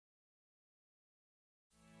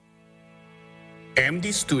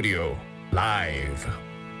MD Studio Live.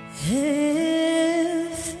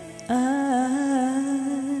 If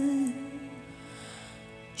I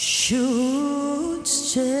should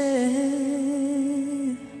stay,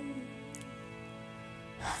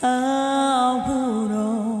 I would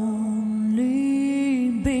only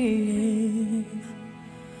be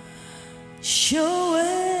showing.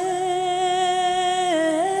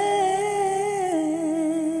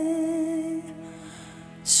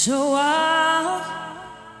 So I'll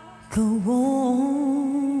go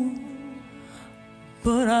on,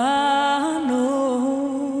 but I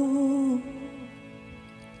know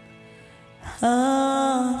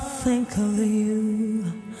I think of you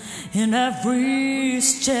in every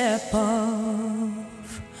step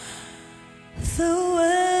of the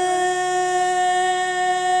way.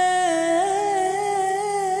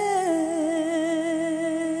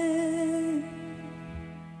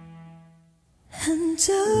 And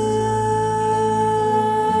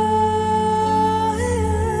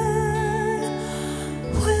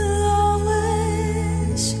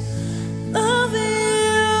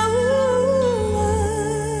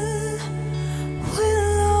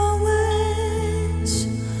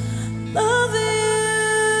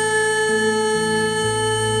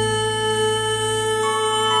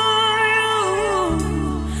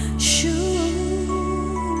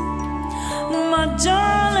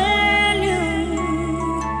darling,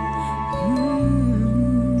 you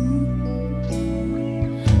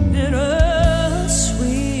bittersweet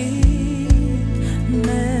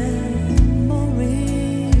memories.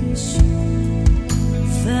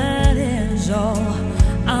 That is all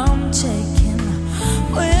I'm taking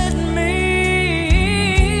with me.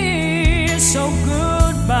 So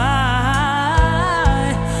goodbye,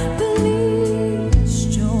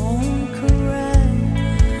 please don't cry.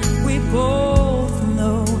 We both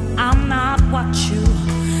know I'm not what you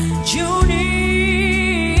need,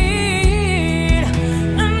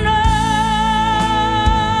 and I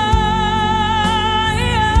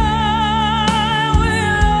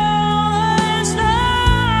will always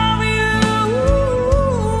love you.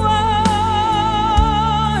 I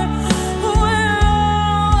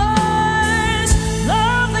will always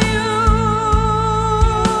love you.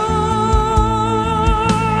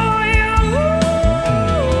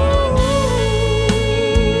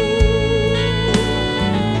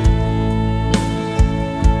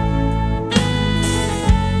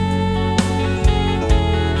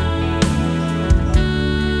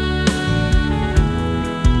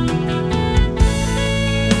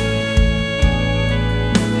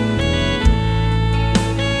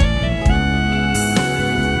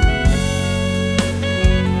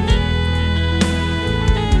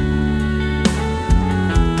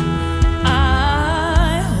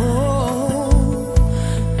 I hope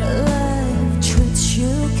life treats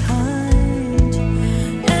you kind,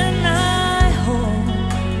 and I hope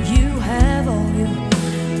you have all you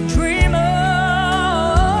dream of,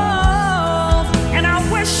 and I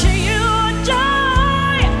wish you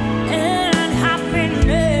joy and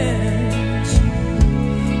happiness.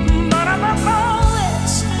 But above all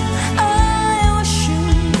this, I wish you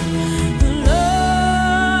love.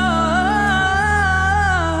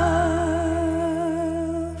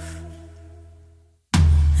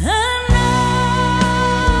 And I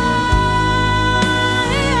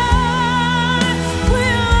will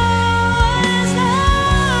always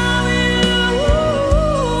love you.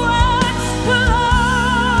 I will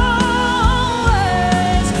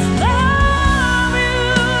always love you.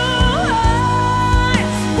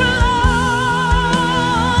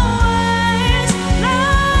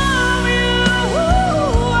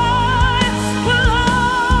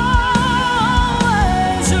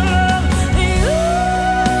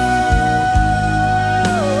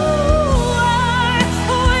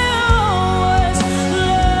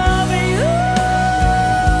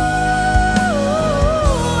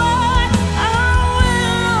 I will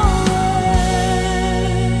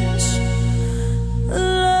always love you.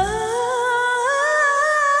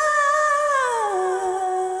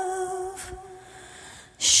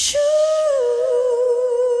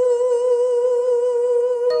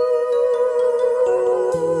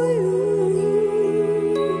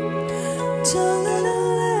 Darling, I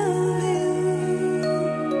love you.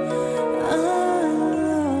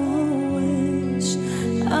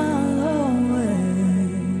 I'll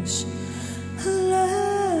always love you.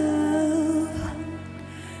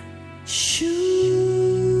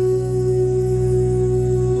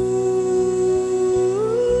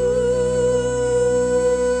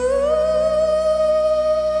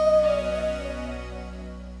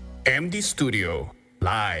 MD Studio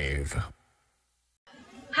Live.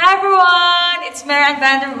 Hi everyone, it's Marianne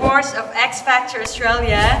van der Horst of X Factor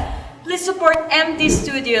Australia. Please support MD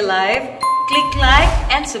Studio Live. Click like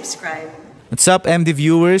and subscribe. What's up, MD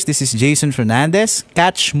viewers? This is Jason Fernandez.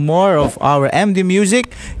 Catch more of our MD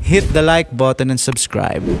music. Hit the like button and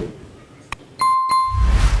subscribe.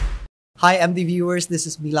 Hi MD viewers, this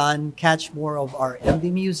is Milan. Catch more of our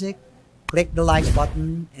MD music. Click the like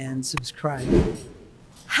button and subscribe.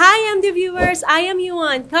 Hi MD viewers, I am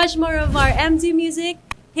Yuan. Catch more of our MD music.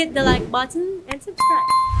 Hit the like button and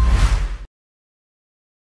subscribe.